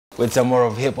with some more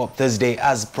of Hip Hop Thursday.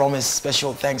 As promised,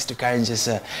 special thanks to Karen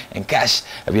Jessa and Cash.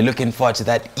 If you're looking forward to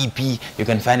that EP, you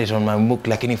can find it on my MOOC.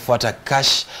 Lakini fuata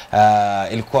Cash,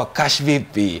 ilikuwa Cash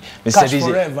Vyeti, Mr. Cash DJ.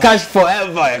 forever. Cash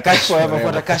forever. Cash forever.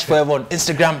 Fuata Cash forever on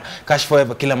Instagram. Cash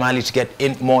forever. Kila mahali to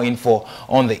get more info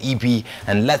on the EP,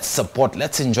 and let's support,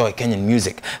 let's enjoy Kenyan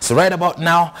music. So right about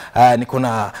now,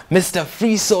 nikona Mr.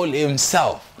 Free Soul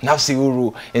himself, Nafsi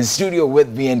Huru, in studio with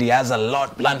me, and he has a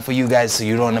lot planned for you guys, so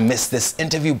you don't want to miss this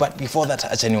interview. But before that,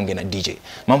 acha niongee na DJ.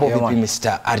 Mambo vipi,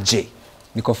 Mr. RJ?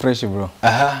 Niko fresh, bro.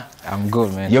 I'm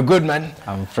good, man. You're good, man?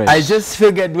 I'm fresh. I just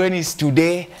figured when it's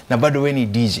today, na bado when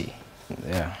it's DJ.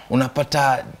 Yeah.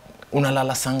 Unapata,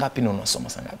 unalala sangapi na unasoma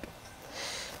sangapi?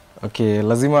 Okay,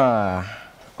 lazima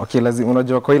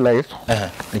unajua kwa hii life,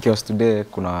 nikiwa today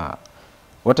kuna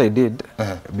what I did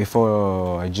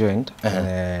before I joined,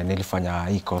 nilifanya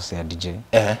hii course ya DJ.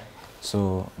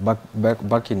 So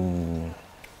back in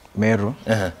Meru,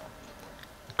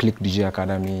 Click DJ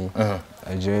Academy,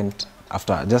 I joined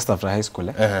just after high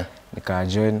school. Nika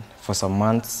join for some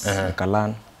months, nika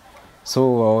learn.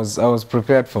 So I was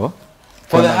prepared for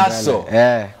the hustle.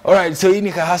 Yeah. All right, so hii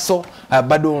nika hustle,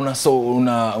 bado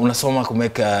unasoma to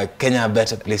make Kenya a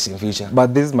better place in future.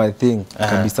 But this is my thing,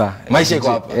 kabisa. Maisha iko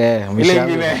hapa.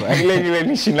 Ile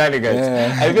ni shinani, guys.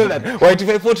 I feel that.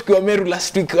 Y254 tukiwa Meru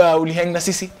last week, ulihang na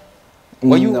sisi?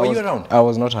 Were you around? I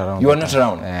was not around. You were not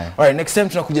around? Yeah. All right, next time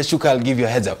tunakuja shuka, I'll give you a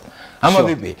heads up. Ama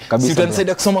vipi? Si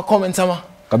utanisaidia kusoma comments ama?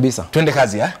 Kabisa. Twende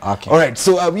kazi, yeah? Okay. All right,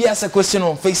 so we asked a question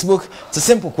on Facebook. It's a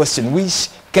simple question. Which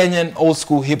Kenyan old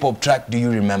school hip hop track do you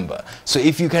remember? So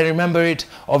if you can remember it,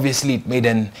 obviously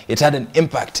it had an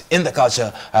impact in the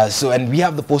culture. And we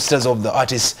have the posters of the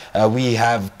artists we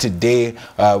have today.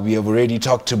 We have already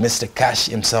talked to Mr. Cash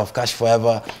himself, Cash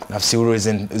Forever. Nafsi Huru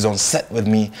is on set with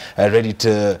me, ready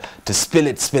to spill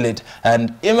it.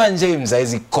 And Iman James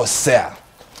aizi kosea.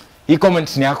 Hii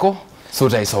comment ni yako, so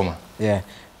utaisoma. Yeah.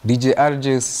 DJ RJ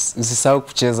usisahau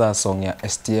kucheza song ya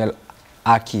STL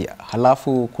Aki.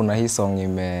 Halafu kuna hii song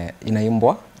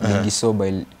inaimbwa Ligiso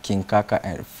by King Kaka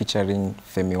and featuring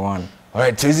Femi One. All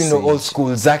right, so hizi ndo old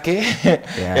school zake.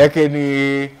 Yake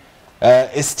ni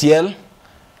STL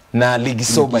na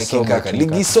Ligiso by King Kaka.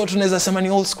 Ligiso tunaweza sema ni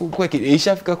old school kwake.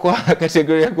 Ishafika kwa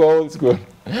kategoria kwa old school.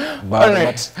 All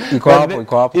right.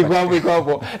 Iko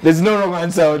hapo. There's no wrong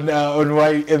answer on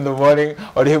Why in the Morning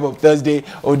on Hip Hop Thursday.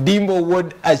 Odimbo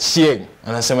Wood Achieng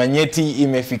anasema nyeti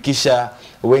imefikisha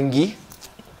wengi,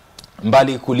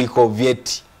 mbali kuliko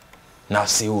Vyeti,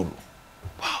 Nafsi Huru.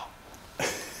 Wow.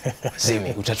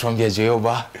 Zimi, utatuambia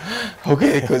Jehovah.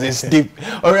 Okay, because it's deep.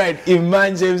 All right,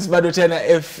 Iman James bado tena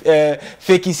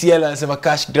Feki Ciela anasema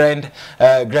Cash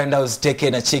Grindhouse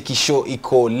Teke na Cheki Show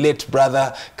iko late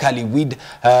brother Kali Weed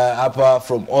hapa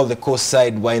from all the coast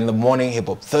side. Why in the Morning Hip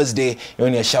Hop Thursday. You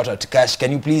only a shout out to Cash.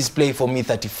 Can you please play for me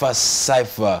 31st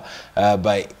Cypher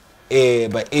by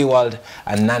A-World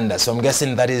and Nanda? So I'm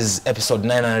guessing that is episode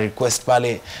 9 and request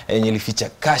pale yenye feature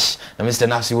Cash na Mr.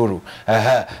 Nafsi Huru.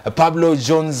 Pablo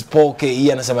Jones Paul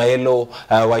K anasema hello.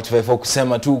 Y254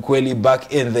 kusema tu kweli,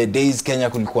 back in the days Kenya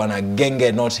kulikuwa na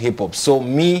genge, not hip hop. So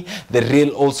me, the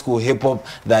real old school hip hop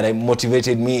that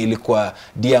motivated me ilikuwa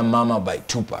Dear Mama by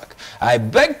Tupac. I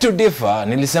beg to differ.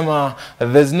 Nilisema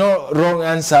there's no wrong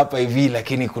answer hapa hivi,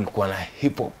 lakini kulikuwa na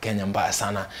hip hop Kenya mbaya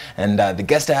sana. And the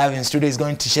guest I have in studio is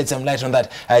going to shed some light on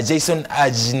that. Jason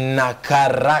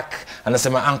Ajnakarak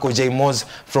anasema Uncle J Moz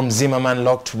from Zimmerman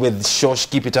locked with Shosh,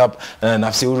 keep it up.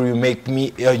 Nafsi Huru,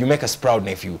 you make us proud,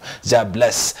 nephew. God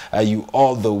bless you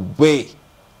all the way.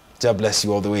 God bless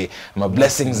you all the way. My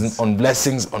blessings on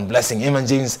blessings on blessing. Iman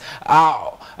James,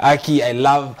 Aki, I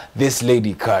love this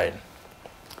lady Karen.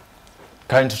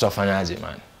 Karen, tutafanyaje,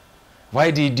 man? Why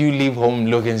did you leave home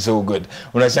looking so good?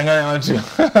 Unachanganya watu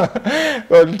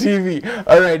on TV.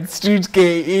 All right, Street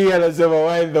KE anasema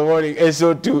Why in the Morning.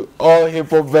 SO to all hip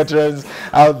hop veterans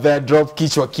out there, drop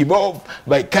Kichwa Kibob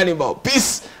by Cannibal.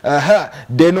 Peace.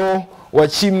 Deno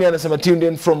Wachimni anasema tuned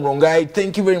in from Rongai.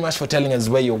 Thank you very much for telling us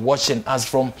where you're watching us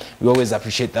from. We always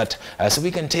appreciate that. So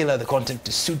we can tailor the content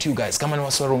to suit you guys. Kama ni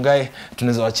wase wa Rongai,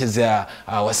 tunaweza wachezea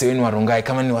wase wenu wa Rongai.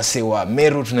 Kama ni wase wa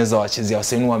Meru, tunaweza wachezea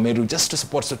wase wenu wa Meru, just to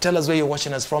support. So tell us where you're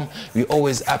watching us from. We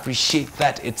always appreciate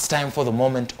that. It's time for the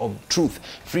moment of truth.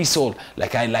 Free Soul,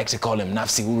 like I like to call him,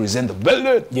 Nafsi Huru is in the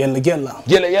building.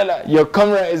 Yella. Your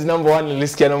camera is number one.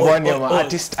 Lisikia number one. You're my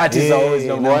artist. Artists are always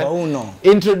number one.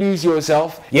 Introduce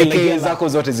yourself. Zako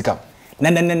zote zikam.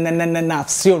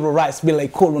 Nafsi Huru rice bila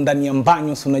ikulu ndani ya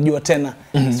mbanyo, unajua tena.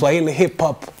 Swahili hip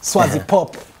hop, Swazi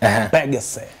pop.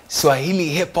 Begase. Swahili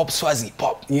hip hop, Swazi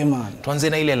pop. Yeah, man. Tuanze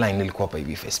na ile line nilikuwa hapa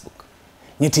hivi Facebook.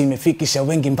 nyeti imefikisha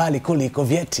wengi mbali kuliko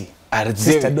vyeti.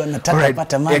 Sister Dua nataka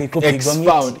kupata mali kupigwa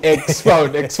miti.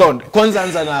 Expound. Kwanza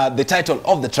anza na the title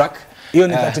of the track. Hiyo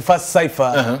ni 31st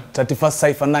Cypher, 31st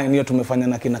Cypher 9 hiyo tumefanya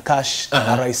na kina Cash,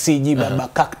 RICG, Baba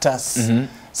Cactus.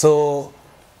 So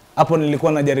hapo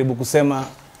nilikuwa najaribu kusema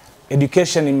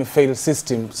education imefail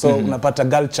system. So unapata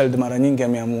girl child mara nyingi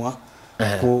ameamua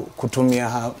kutumia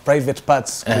private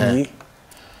parts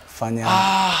kujifanya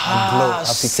glow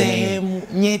afike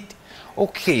nyeti.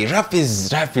 Okay, rap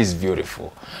is beautiful.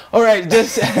 All right,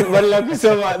 just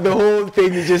the whole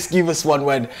thing, you just give us one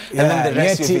word and then the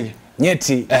rest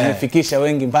nyeti imefikisha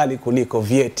wengi mbali kuliko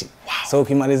vyeti. So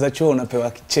ukimaliza chuo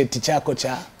unapewa cheti chako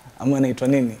cha ama inaitwa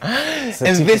nini?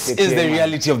 And this is the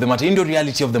reality of the matter. Indo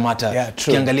reality of the matter. Yeah,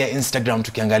 tukiangalia Instagram,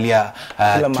 tukiangalia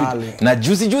na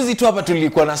juzi tu hapa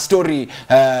tulikuwa na story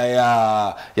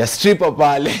ya stripper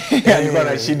pale. Alikuwa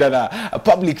na shida na a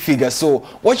public figure. So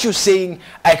what you're saying,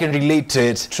 I can relate to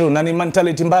it. True, na ni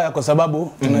mentality mbaya kwa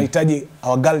sababu tunahitaji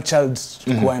our girl child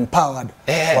kuwa empowered.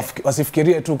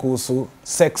 Wasifikirie tu kuhusu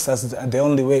sex as the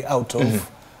only way out of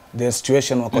the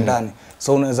situation wako ndani.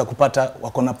 So unaweza kupata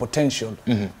wako na potential.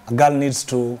 A girl needs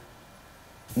to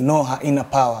know her inner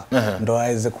power ndo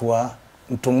aweze kuwa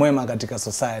mtu mwema katika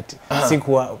society. Si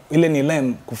kuwa ile ni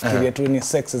lame kufikiria tu ni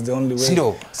sex is the only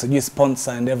way. So you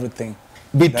sponsor and everything.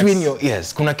 Between your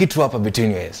ears. Kuna kitu hapa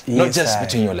between your ears. Not just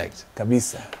between your legs.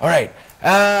 Kabisa. All right.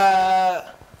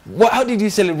 How did you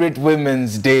celebrate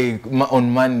Women's Day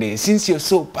on Monday, since you're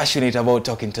so passionate about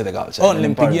talking to the girls?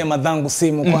 Nilimpigia madhangu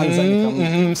simu kwanza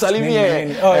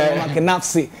msalimie mama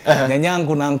Nafsi,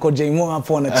 nyanyangu na Uncle Jaimo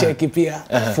hapo wanacheki pia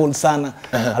full sana.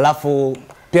 Alafu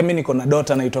pia mimi niko na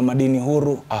daughter anaitwa Madini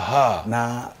Huru.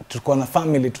 Na tulikuwa na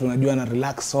family tunajua na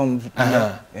relax home.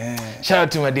 Shout out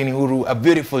to Madini Huru, a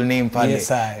beautiful name pale.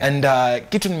 Yes, and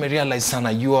kitu nimerealize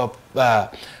sana, you're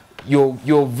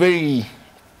very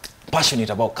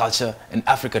passionate about culture and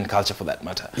African culture for that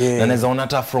matter. Na naweza ona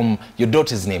hata from your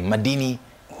daughter's name, Madini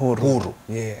Huru.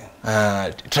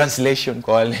 Translation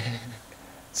kwa wale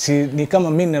ni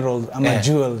kama minerals ama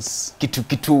jewels.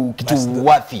 Kitu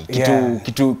worthy,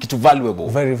 kitu valuable.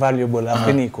 Very valuable.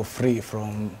 Lakini iko free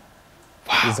from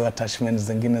hizo attachments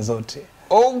zingine zote.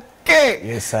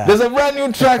 Okay. Yes, sir. There's a brand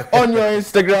new track on your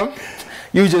Instagram.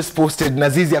 You just posted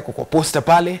Nazizi yako kwa posta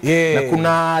pale. Na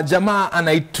kuna jamaa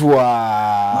anaitwa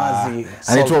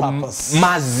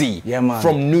Mazi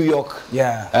from New York,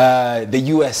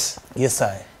 the US. Yes,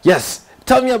 I. Yes.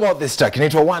 Tell me about this track.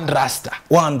 Inaitwa One Rasta.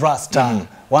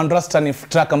 One Rasta ni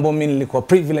track ambayo mimi nilikuwa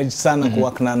privileged sana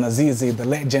kuwork na Nazizi the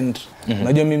legend.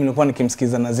 Unajua mimi nilikuwa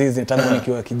nikimsikiza Nazizi tangu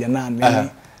nikiwa kijana.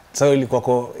 So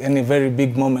ilikuwa yani very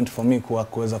big moment for me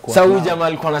kuweza kuwa. Sasa huyu jamaa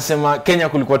alikuwa anasema Kenya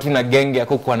kulikuwa tu na genge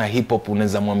yako kwa na hip hop,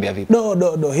 unaweza mwambia vipi?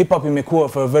 Hip hop imekuwa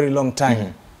for a very long time.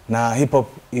 Na hip hop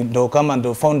ndo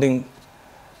kama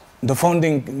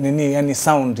founding nini yani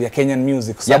sound ya Kenyan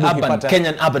music.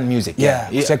 Kenyan urban music.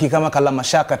 Cheki kama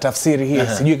Kalamashaka tafsiri hii.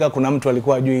 Sijui kama kuna mtu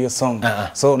alikuwa ajui hiyo song.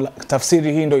 So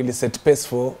tafsiri hii ndo ili set pace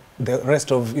for the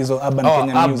rest of hizo urban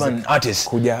Kenyan music artists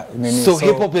kuja nini. So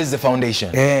hip hop is the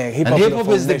foundation. Hip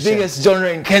hop is the biggest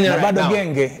genre in Kenya right now.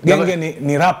 Genge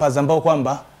ni rappers ambao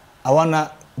kwamba hawana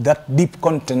that deep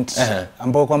content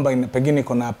ambao kwamba pengine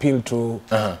kuna appeal to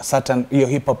certain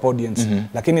hip hop audience.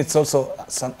 Lakini it's also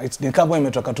ni kama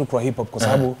imetoka tu kwa hip hop kwa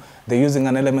sababu they're using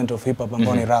an element of hip hop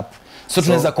ambao ni rap. So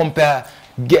tunaweza compare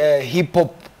hip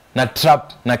hop na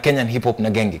trap na Kenyan hip hop na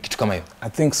genge, kitu kama hiyo? I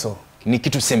think so. Ni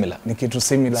kitu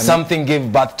similar. Something gave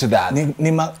birth to that.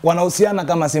 Wanahusiana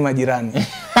kama si majirani.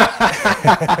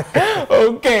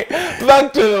 Okay,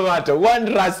 back to the matter.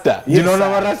 One Rasta. You know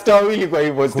na Rasta wawili kwa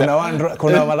hivyo.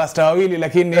 Kuna Rasta wawili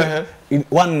lakini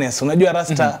oneness. Unajua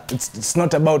Rasta it's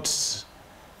not about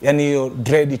yani hiyo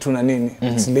dread tu na nini.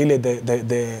 It's really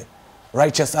the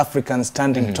righteous African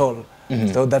standing tall.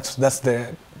 So that's the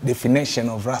definition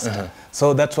of Rasta.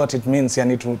 So that's what it means,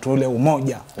 yani tule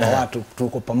umoja wa watu,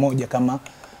 tuko pamoja kama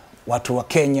watu wa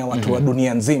Kenya, watu wa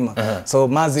dunia nzima. So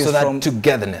Mazi is from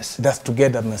togetherness. That's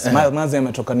togetherness. Mazi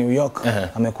ametoka New York,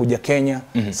 amekuja Kenya.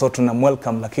 So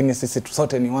tunamwelcome, lakini sisi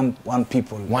sote ni one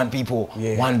people. One people,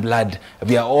 one blood.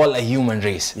 We are all a human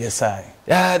race. Yes, I.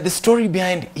 The story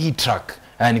behind E-Track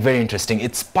and very interesting.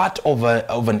 It's part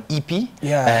of an EP.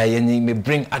 Yenye ime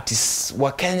bring artists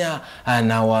wa Kenya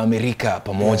na wa Amerika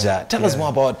pamoja. Tell us more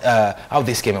about how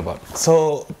this came about.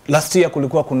 So last year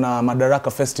kulikuwa kuna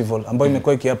Madaraka Festival ambayo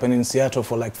imekuwa ikihappen in Seattle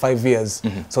for like 5 years.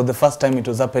 So the first time it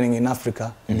was happening in Africa,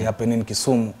 it happened in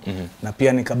Kisumu. Na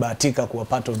pia nikabahatika kuwa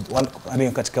part of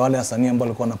katika wale wasanii ambao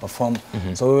walikuwa na perform.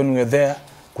 So when we were there,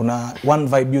 kuna One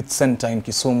Vibe Youth Center in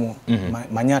Kisumu,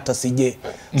 Manyata CJ.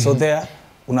 So there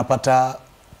unapata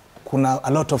kuna a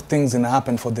lot of things ina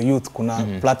happen for the youth. Kuna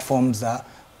platforms za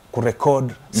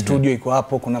kurecord, studio iko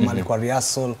hapo, kuna mali kwa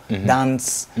rehearsal, dance,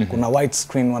 kuna white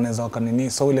screen wanaweza wakanini,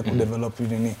 so ile kudevelop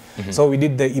nini. So we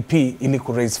did the EP ili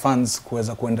ku raise funds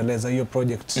kuweza kuendeleza hiyo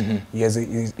project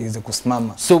iweze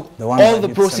kusimama. So all the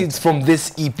proceeds from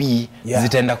this EP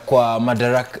zitaenda kwa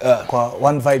Madaraka kwa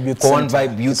One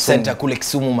Vibe Youth Center kule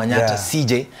Kisumu, Manyata,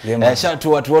 CJ. Shout out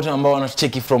to watu wote ambao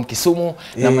wanatucheki from Kisumu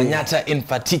na Manyata in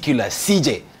particular, CJ.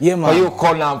 Kwa hiyo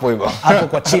call hapo hivyo. Hapo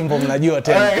kwa chimbo mnajua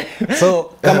tena.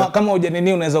 So kama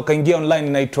hujanini unaweza ukaingia online,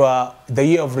 inaitwa The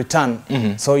Year of Return.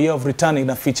 So Year of Return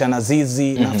ina feature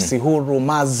Nazizi, Nafsi Huru,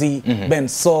 Mazi, Ben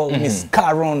Soul, Miss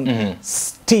Caron,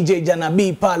 TJ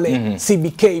Janabi pale,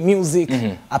 CBK Music,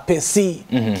 APC,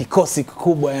 kikosi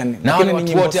kikubwa yani. Na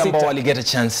watu wote ambao wali get a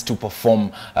chance to perform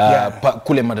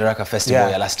kule Madaraka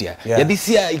Festival ya last year. Ya this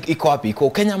year iko wapi? Iko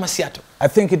Kenya ama Seattle? I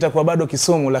think itakuwa bado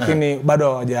Kisumu, lakini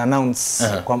bado hawaja announce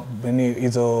kwa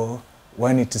hizo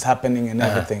when it is happening and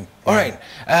everything. All right.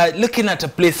 Looking at a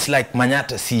place like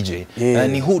Manyata CJ,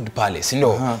 ni hood palace, you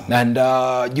know, and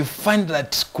you find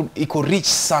that iko rich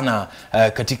sana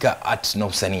katika art na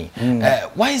usanii.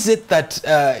 Why is it that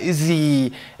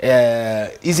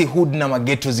hizi hood na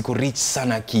mageto ziko rich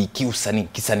sana kiusanii,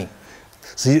 kisanii?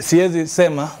 Siwezi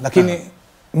sema, lakini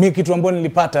mi kitu ambacho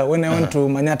nilipata when I went to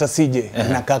Manyata CJ,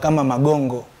 nakaa kama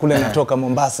Magongo kule natoka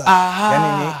Mombasa.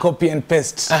 Yani ni copy and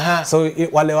paste. So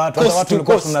wale watu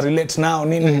walikuwa tuna relate nao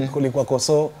nini, kulikuwa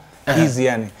so easy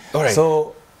yani.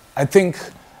 So I think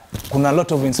kuna a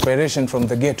lot of inspiration from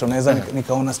the ghetto. Naweza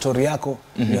nikaona story yako,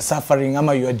 your suffering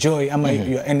ama your joy ama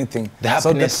your anything.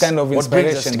 So that kind of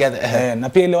inspiration. Na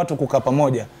pia ile watu kukaa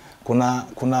pamoja.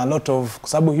 Kuna a lot of, kwa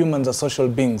sababu humans are social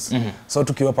beings, so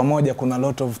tukiwa pamoja kuna a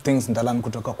lot of things ndalani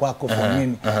kutoka kwako kwa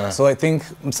nini. So I think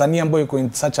msanii ambaye yuko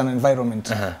in such an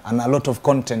environment and a lot of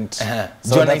content,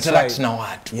 so interact na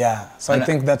watu. So I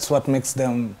think that's what makes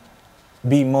them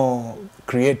be more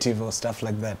creative or stuff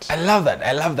like that. I love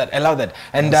that.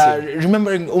 And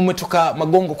remembering umetoka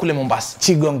Magongo kule Mombasa.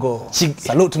 Chigongo.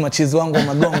 Salute machizi wangu wa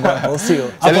Magongo hapo,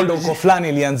 sio? Hapo ndo uko fulani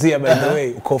ilianzia, by the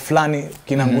way. Uko fulani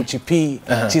kina Nguchi P,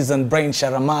 Cheese and Brain,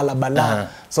 Sharamala, Bala.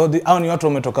 So hao ni watu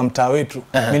wametoka mtaa wetu.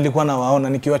 Mimi nilikuwa nawaona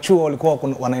nikiwa chuo, walikuwa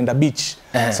wanaenda beach.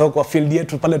 So kwa field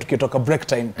yetu pale tukitoka break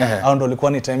time, hao ndo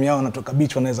walikuwa ni time yao, wanatoka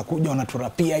beach, wanaweza kuja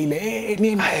wanaturapia ile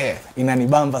nini.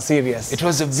 Inanibamba serious. It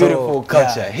was a beautiful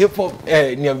culture. Hip hop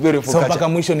ni a beautiful culture. So mpaka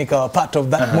mwisho nikawa part of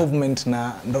that movement,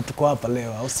 na ndo tuko hapa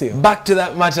leo, au sio? Back to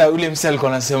that matter, ule msel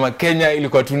anasema Kenya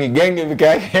ilikuwa tu ni genge peke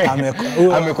yake.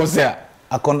 Amekosea.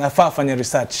 Anafaa kufanya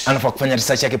research. Anafaa kufanya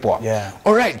research yake poa.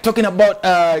 All right, talking about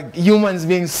humans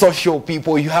being social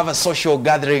people, you have a social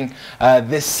gathering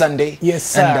this Sunday.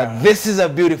 Yes, sir. And this is a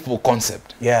beautiful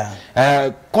concept.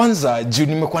 Kwanza juu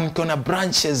nimekuwa nikiona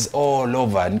branches all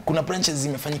over. Kuna branches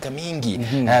zimefanyika mingi.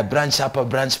 Branch hapa,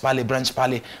 branch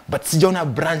pale, but sijaona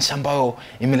branch ambayo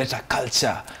imeleta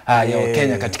culture ya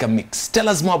Kenya katika mix. Tell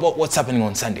us more about what's happening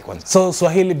on Sunday kwanza. So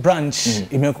Swahili branch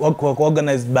imekuwa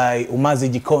organized by Umazi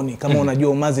Jikoni. Kama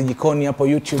unajua Umazi Jikoni hapo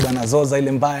YouTube anazoza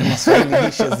ile mbaya na Swahili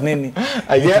dishes nini.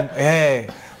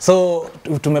 So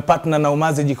tumepartner na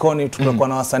Umazi Jikoni, tutakuwa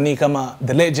na wasanii kama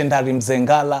the legendary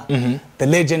Mzengala, the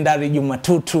legendary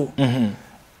Jumatutu,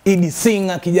 Idi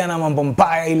Singa, kijana mambo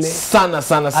mbaya ile sana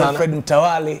Alfred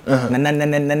Mtawali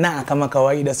na kama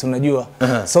kawaida, si unajua.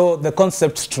 So the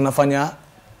concept tunafanya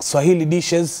Swahili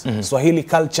dishes, Swahili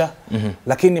culture,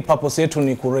 lakini purpose yetu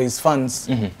ni ku raise funds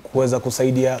kuweza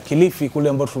kusaidia Kilifi kule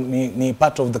ambapo ni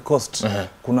part of the coast.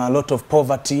 Kuna a lot of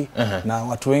poverty na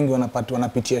watu wengi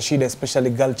wanapitia shida, especially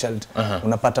girl child.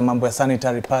 Unapata mambo ya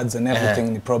sanitary pads and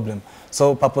everything ni problem.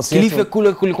 So purpose yetu Kilifi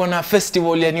kule kulikuwa na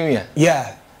festival ya New Year.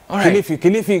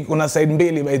 Kilifi kuna side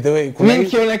mbili, by the way.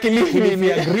 Kuna Kilifi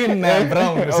ya green na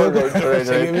brown. So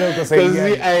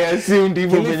I assumed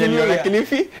even when you na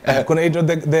Kilifi. Kuna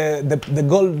the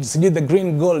gold, the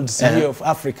green gold city of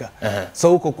Africa.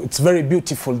 So it's very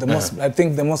beautiful. I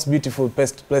think the most beautiful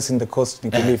place in the coast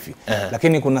ni Kilifi.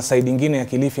 Lakini kuna side nyingine ya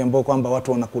Kilifi ambapo kwamba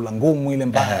watu wanakula ngumu ile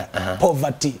mbaya,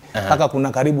 poverty. Paka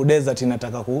kuna karibu desert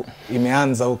inataka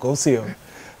imeanza huko, usio.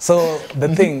 So the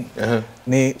thing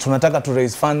ni tunataka to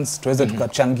raise funds tuweze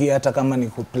tukachangia, hata kama ni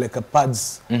kupeleka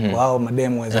pads kwa hao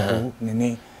mademo waweze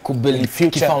kubuild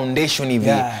future foundation hivi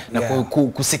na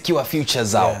kusecure future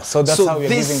zao. So that's how we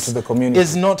are giving to the community.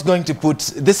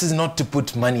 This is not to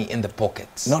put money in the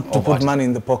pockets. Not to put money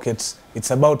in the pockets.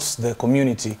 It's about the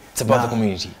community. It's about the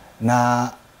community. Na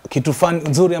kitu fun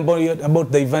nzuri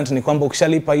about the event ni kwamba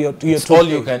ukishalipa hiyo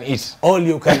all you can eat. All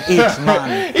you can eat,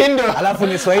 man. Alafu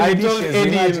ni Swahili dishes. I told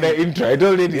Eddie in the intro. I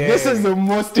told Eddie, this is the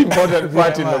most important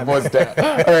part in the poster.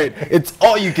 All right, it's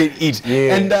all you can eat.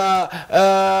 Yeah. And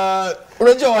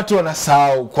unajua watu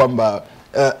wanasahau kwamba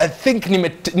I think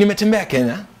nimetembea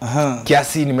Kenya.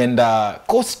 Kiasi nimeenda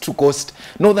coast to coast.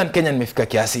 Northern Kenya nimefika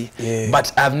kiasi.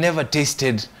 But I've never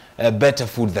tasted better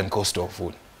food than coastal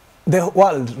food. The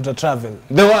world to travel.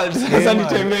 The world. Sasa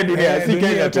nitembee dunia, si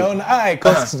Kenya tu.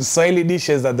 Swahili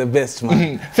dishes are the best,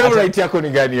 man. Favorite yako ni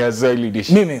gani ya Swahili dish?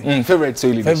 Mimi? Favorite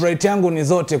Swahili dish. Favorite yangu ni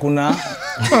zote kuna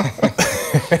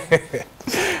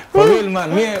for real,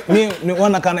 man. Me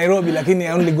wana ka Nairobi lakini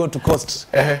I only go to coast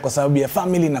kwa sababu ya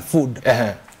family na food.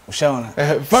 Ushaona?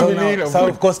 Family na food.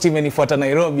 South Coast imenifuata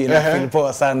Nairobi na feel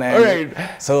poa sana yani. Alright.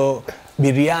 So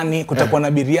biriani, kutakuwa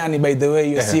na biriani by the way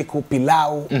hiyo siku,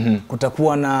 pilau,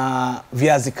 kutakuwa na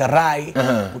viazi karai,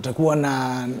 kutakuwa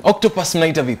na octopus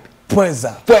mnaita vipi?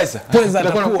 Pweza. Pweza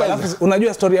atakuwa. Alafu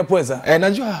unajua story ya pweza?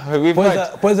 Najua.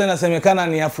 Pweza inasemekana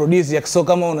ni aphrodisiac, so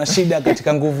kama una shida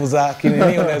katika nguvu za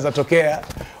kinini unaweza tokea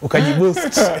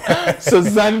ukajiboost. So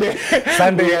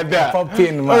Sunday ya da. Pop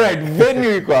in, man. Alright,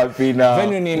 venue iko wapi na?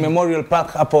 Venue ni Memorial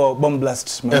Park hapo Bomb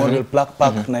Blast. Memorial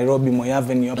Park Nairobi, Moi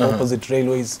Avenue hapo opposite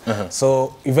railways.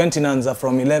 So event inaanza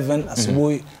from 11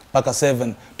 asubuhi mpaka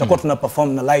 7. Tutakuwa tuna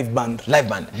perform na live band.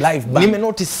 Nime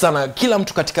notice sana kila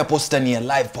mtu katika poster ni a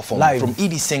live performance from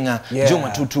Edie Singer, Joe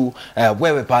Matutu,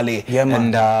 wewe pale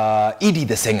and Edie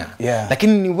the singer.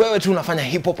 Lakini ni wewe tu unafanya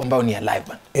hip hop ambao ni a live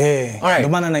band. Ndio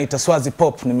maana naita Swazi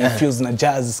pop, nimefuse na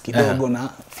jazz kidogo na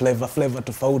flavor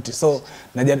tofauti. So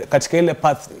katika ile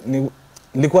path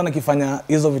nilikuwa nakifanya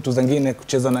hizo vitu zingine,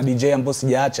 kucheza na DJ ambao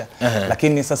sijaacha,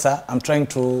 lakini sasa I'm trying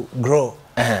to grow.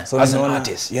 So as an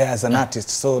artist. Yeah, as an artist.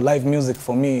 So live music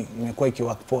for me imekuwa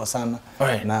ikiwork poa sana.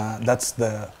 Na that's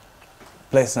the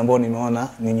place ambayo nimeona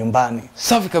ni nyumbani.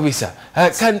 Safi kabisa.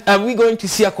 Are we going to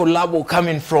see a collab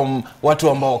coming from watu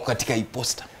ambao katika hii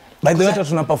poster? By the way,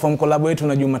 tuna perform collab yetu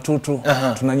na Juma Tutu.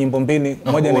 Tuna nyimbo mbili,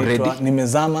 moja inaitwa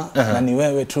Nimezama na Ni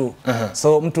Wewe Tu.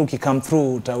 So mtu ukikam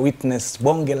through uta witness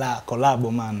bonge la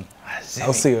collab, man.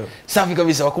 I'll see you. Safi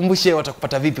kabisa. Wakumbushe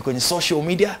watakupata vipi kwenye social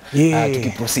media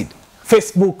tukiproceed?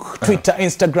 Facebook, Twitter,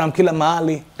 Instagram, kila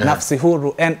mahali. Nafsi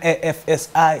Huru,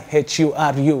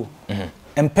 NAFSIHURU.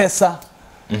 M-Pesa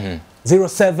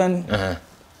 07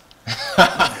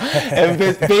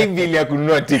 pay bill ya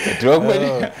kununua ticket.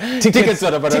 Tickets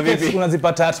watapata vipi? Tickets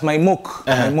unazipata at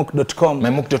mymook.com.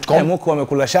 Mymook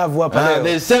wamekula shavu hapa leo.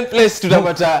 The same place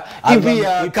tutapata EP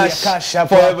ya cash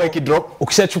hapo ikidrop.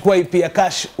 Ukishachukua EP ya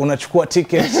cash unachukua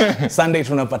ticket. Sunday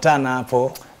tunapatana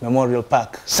hapo Memorial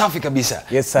Park. Safi kabisa.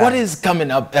 Yes, sir. What is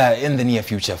coming up in the near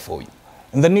future for you?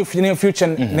 In the near future,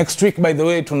 next week by the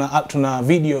way, tuna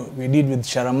video we did with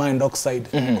Sharama and Oxide,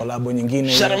 collabo nyingine.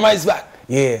 Sharama is back.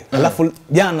 Yeah. Alafu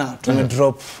jana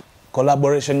tumedrop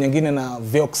collaboration nyingine na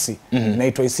Vyeti,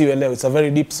 inaitwa Isiwe Leo. It's a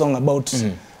very deep song about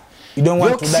you don't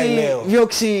want to die leo.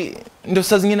 Vyeti ndio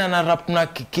saa zingine ana rap na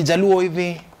Kijaluo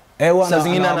hivi. Saa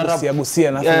zingine ana rap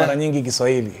gusia na mara nyingi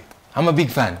Kiswahili. I'm a big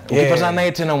fan. Ukipata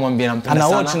naye tena umwambie nampenda sana.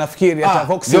 Ana watch nafikiri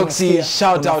hata Vyeti,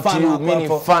 shout out to you. Mimi ni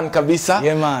fan kabisa.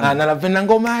 Na napenda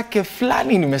ngoma yake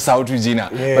fulani nimesahau tu jina.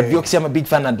 But Vyeti, I'm a big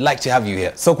fan and I'd like to have you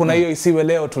here. So kuna hiyo Isiwe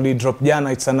Leo tulidrop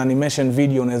jana. It's an animation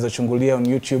video, unaweza chungulia on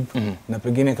YouTube. Na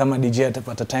pengine kama DJ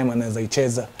atapata time anaweza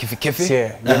icheza. Kifi.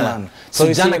 Yeah, man.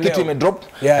 So jana kitu imedrop.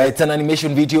 It's an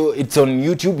animation video. It's on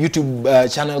YouTube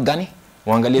channel gani?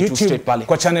 Uangalie tu straight pale.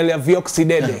 Kwa channel ya Voxy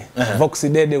Dede. Voxy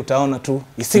Dede utaona tu.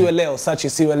 Isiwe Leo, search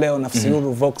Isiwe Leo, Nafsi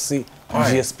Huru, Voxy,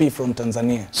 GSP from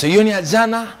Tanzania. So hiyo ni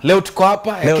jana, leo tuko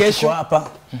hapa, kesho tuko hapa.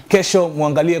 Kesho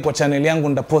muangalie kwa channel yangu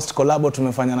nda post collab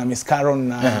tumefanya na Miss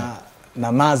Caron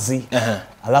na Mazi.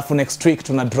 Alafu next week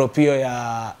tuna drop hiyo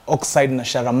ya Oxide na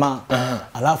Sharama.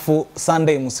 Alafu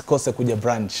Sunday msikose kuja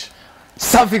branch.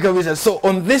 Safi kabisa. So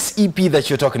on this EP that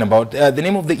you're talking about, the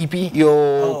name of the EP,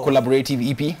 your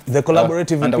collaborative EP? The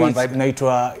collaborative EP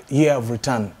inaitwa Year of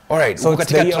Return. Alright. So it's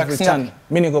the Year of Return.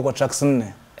 Mimi niko kwa tracks 4.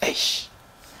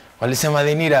 Walisema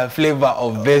they need a flavor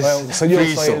of this. So you're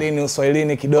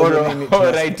Uswahilini kidogo mimi.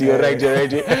 Alright, you're right.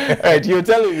 Alright, you're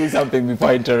telling me something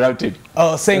before I interrupted.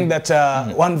 Saying that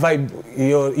one vibe,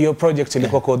 your project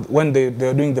ilikuwa called when they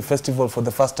were doing the festival for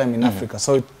the first time in Africa.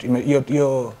 So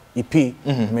your EP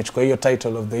imechukua hiyo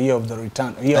title of the Year of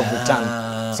Return.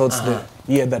 So it's the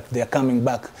year that they are coming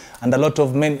back, and a lot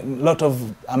of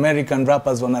American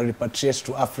rappers wana repatriate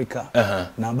to Africa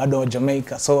na bado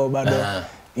Jamaica, so bado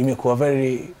imekuwa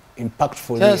very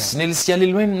impactful. Yes, nilisikia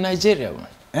Lil Wayne Nigeria bwana.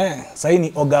 Sasa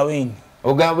ni Oga Wayne.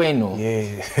 Oga Wayne. Yeah.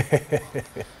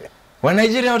 Wa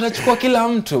Nigeria watachukua kila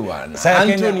mtu bwana. Sasa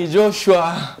Anthony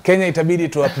Joshua. Kenya itabidi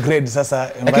tu upgrade sasa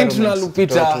Lakini environment. tuna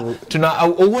Lupita, tuna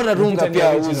Owora Runga Lupita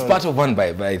pia ni who's original. part of One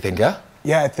by I think, yeah?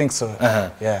 Yeah, I think so.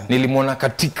 Yeah. Nilimwona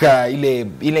katika ile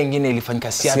ingine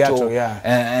ilifanyika Seattle, Seattle,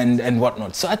 yeah. and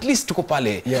whatnot. So at least tuko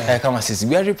pale Yeah. kama sisi.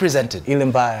 We are represented. Ile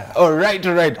mbaya. All right.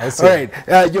 see. All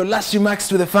right. Your last remarks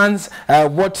to the fans,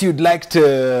 what you'd like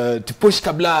to push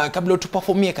kabla tu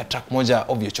performie ka track moja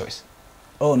of your choice.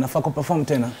 Oh, nafaa kuperform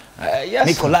tena. Yes.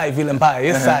 Niko live ile mbaya.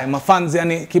 Yes, my fans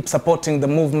yani keep supporting the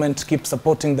movement, keep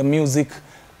supporting the music.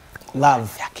 Love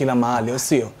kila mahali,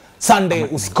 usio. Sunday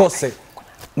usikose.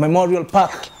 Memorial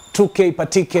Park 2K per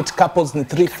ticket, couples ni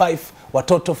 35,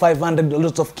 watoto 500, a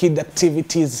lot of kid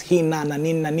activities, hina na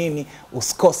nini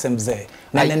usikose mzee.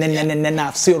 Na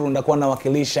Nafsi Huru ndakuwa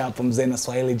nawakilisha hapo mzee na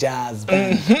Swahili jazz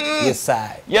band.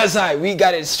 Yes I. We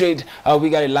got it straight. We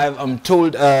got it live. I'm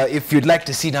told if you'd like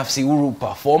to see Nafsi Huru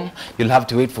perform, you'll have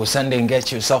to wait for Sunday and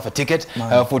get yourself a ticket.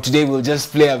 For today we'll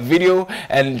just play a video,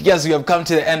 and yes, we have come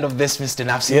to the end of this, Mr.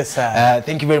 Nafsi. Yes sir.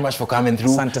 Thank you very much for coming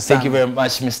through. Thank you very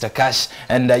much, Mr. Cash,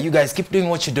 and you guys keep doing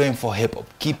what you're doing for hip hop.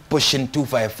 Keep pushing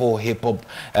 254 hip hop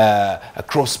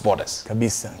across borders.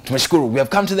 Kabisa. Tumeshukuru. We have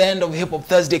come to the end of Hip Hop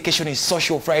Thursday. Kesho ni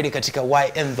Social Friday katika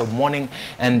Y in the morning,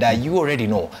 and you already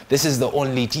know this is the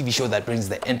only TV show that brings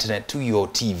the internet to your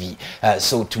TV.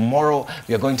 So tomorrow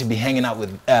we are going to be hanging out with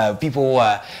people who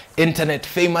are internet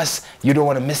famous. You don't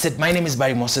want to miss it. My name is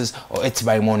Barry Moses, or it's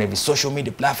Barry Mo on every social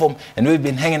media platform, and we've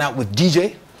been hanging out with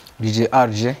DJ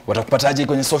RJ. Watakupataje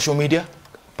kwenye social media?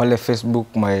 Pale Facebook,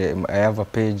 I have a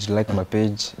page, like my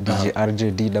page, DJ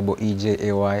RJ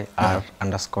DEEJAYR_JAY.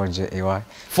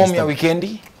 Form ya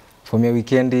weekendi? Form ya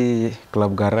weekendi,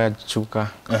 Club Garage, Chuka.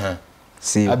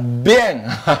 See you. A bang!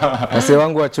 Wase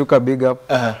wangu wa Chuka, big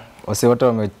up. Wase wote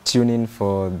wame tune in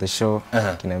for the show.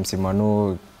 Kina MC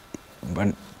Manu.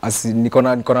 Niko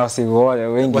na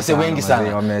wase wengi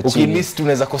sana. Ukilist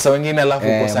unaweza kosa wengine alafu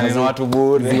ukosane na watu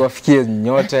bure. Ziwafikie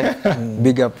nyote.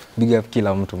 Big up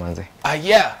kila mtu manze.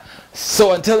 Yeah. So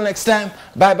until next time,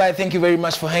 bye bye. Thank you very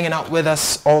much for hanging out with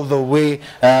us all the way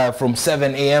from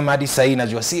 7 a.m. hadi saa hii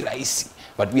najua si rahisi,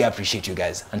 but we appreciate you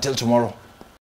guys. Until tomorrow.